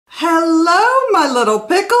Hello, my little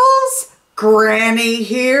pickles. Granny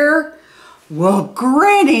here. Well,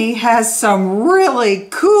 Granny has some really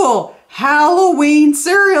cool Halloween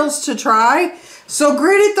cereals to try. So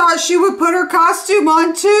Granny thought she would put her costume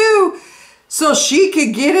on too, so she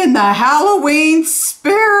could get in the Halloween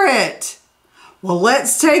spirit. Well,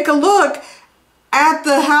 let's take a look at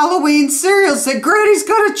the Halloween cereals that Granny's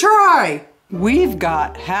gonna try. We've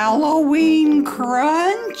got Halloween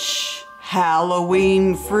Crunch,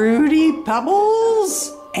 Halloween Fruity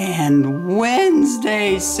Pebbles, and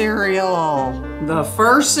Wednesday cereal. The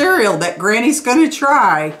first cereal that Granny's gonna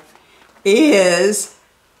try is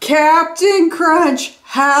Captain Crunch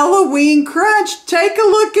Halloween Crunch. Take a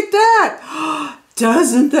look at that.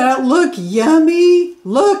 Doesn't that look yummy?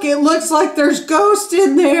 Look, it looks like there's ghosts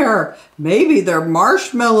in there. Maybe they're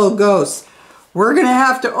marshmallow ghosts. We're gonna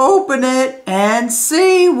have to open it and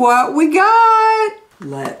see what we got.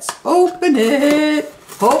 Let's open it.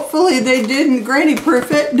 Hopefully they didn't granny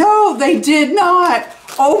proof it. No, they did not.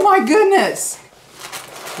 Oh my goodness.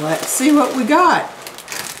 Let's see what we got.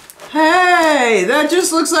 Hey, that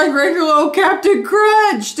just looks like regular old Captain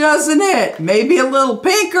Crunch, doesn't it? Maybe a little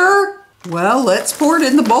pinker. Well, let's pour it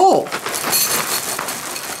in the bowl.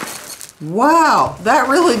 Wow, that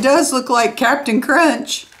really does look like Captain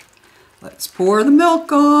Crunch. Let's pour the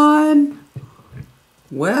milk on.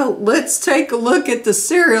 Well, let's take a look at the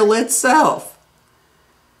cereal itself.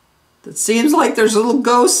 It seems like there's little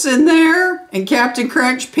ghosts in there and Captain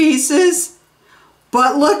Crunch pieces.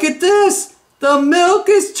 But look at this. The milk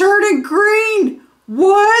is turning green.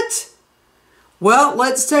 What? Well,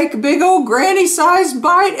 let's take a big old granny-sized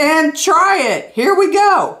bite and try it. Here we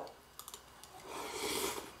go.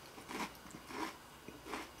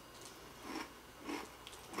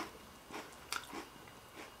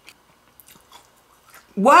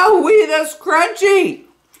 Wowee, that's crunchy.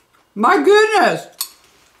 My goodness.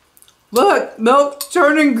 Look, milk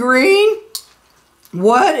turning green.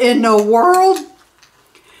 What in the world?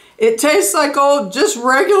 It tastes like just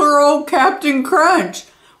regular old Captain Crunch,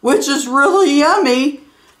 which is really yummy,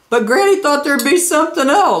 but Granny thought there'd be something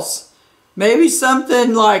else. Maybe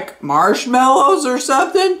something like marshmallows or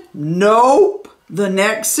something? Nope. The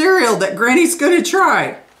next cereal that Granny's gonna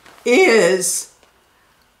try is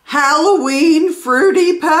Halloween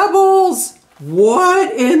Fruity Pebbles.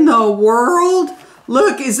 What in the world?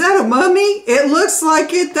 Look, is that a mummy? It looks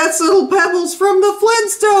like it. That's little pebbles from the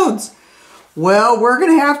Flintstones. Well, we're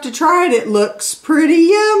gonna have to try it. It looks pretty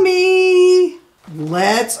yummy.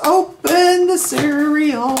 Let's open the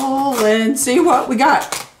cereal and see what we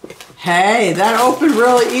got. Hey, that opened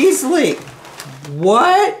really easily.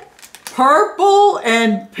 What? Purple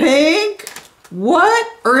and pink? What?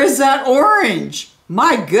 Or is that orange?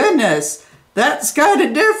 My goodness, that's kind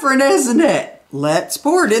of different, isn't it? Let's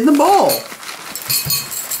pour it in the bowl.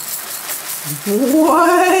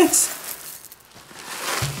 What?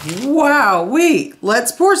 Wowee.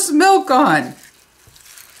 Let's pour some milk on.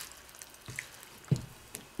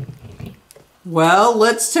 Well,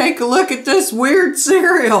 let's take a look at this weird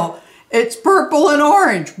cereal. It's purple and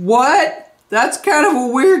orange. What? That's kind of a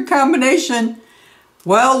weird combination.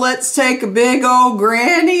 Well, let's take a big old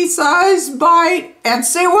granny-sized bite and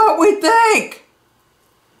see what we think.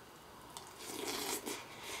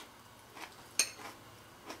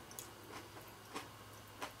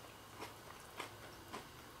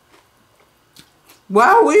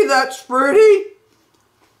 Wowee, that's fruity.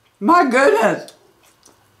 My goodness.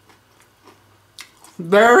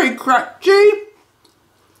 Very crunchy.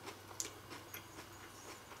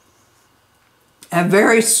 And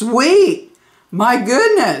very sweet. My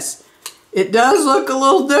goodness. It does look a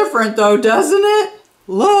little different though, doesn't it?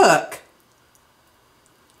 Look.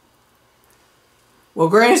 Well,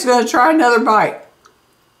 Granny's going to try another bite.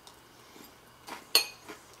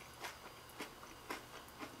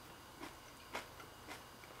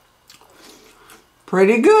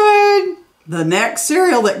 Pretty good. The next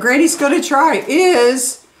cereal that Granny's going to try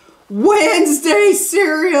is Wednesday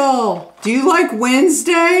cereal. Do you like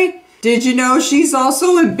Wednesday? Did you know she's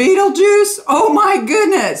also in Beetlejuice? Oh my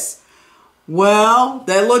goodness. Well,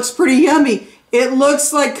 that looks pretty yummy. It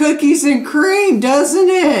looks like cookies and cream, doesn't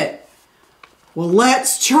it? Well,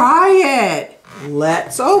 let's try it.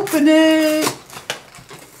 Let's open it.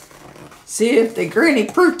 See if the Granny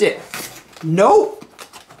proofed it. Nope,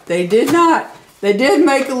 they did not. They did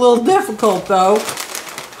make it a little difficult though.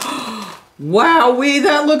 Wowee,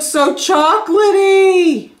 that looks so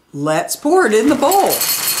chocolatey. Let's pour it in the bowl.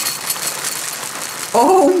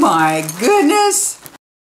 Oh my goodness.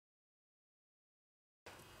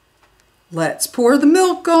 Let's pour the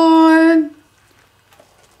milk on.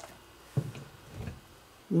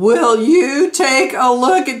 Will you take a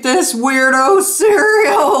look at this weirdo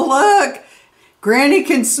cereal? Look, Granny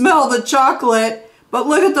can smell the chocolate, but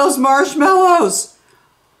look at those marshmallows.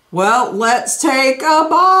 Well, let's take a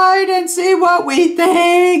bite and see what we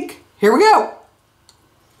think. Here we go.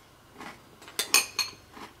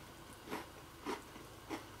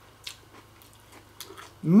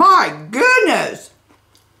 My goodness!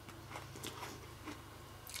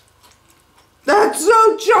 That's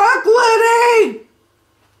so chocolatey!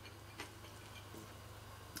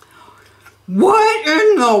 What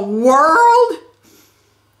in the world?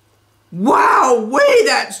 Wow-wee,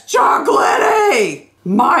 that's chocolatey!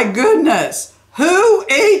 My goodness, who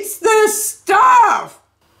eats this stuff?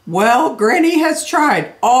 Well, Granny has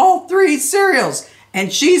tried all 3 cereals,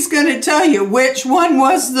 and she's going to tell you which one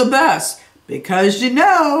was the best. Because you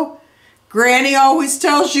know, Granny always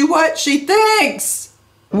tells you what she thinks.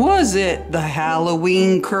 Was it the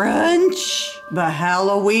Halloween Crunch, the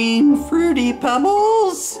Halloween Fruity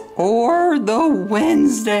Pebbles, or the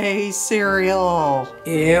Wednesday cereal?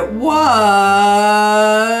 It was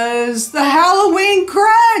the Halloween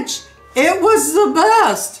Crunch. It was the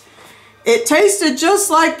best. It tasted just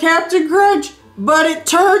like Captain Crunch, but it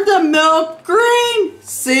turned the milk green.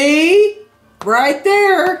 See? Right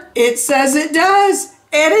there, it says it does,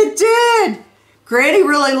 and it did. Granny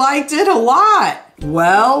really liked it a lot.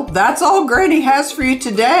 Well, that's all Granny has for you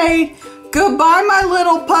today. Goodbye, my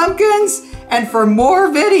little pumpkins. And for more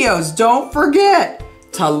videos, don't forget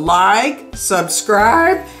to like,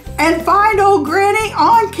 subscribe, and find old Granny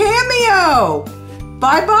on Cameo.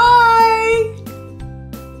 Bye-bye.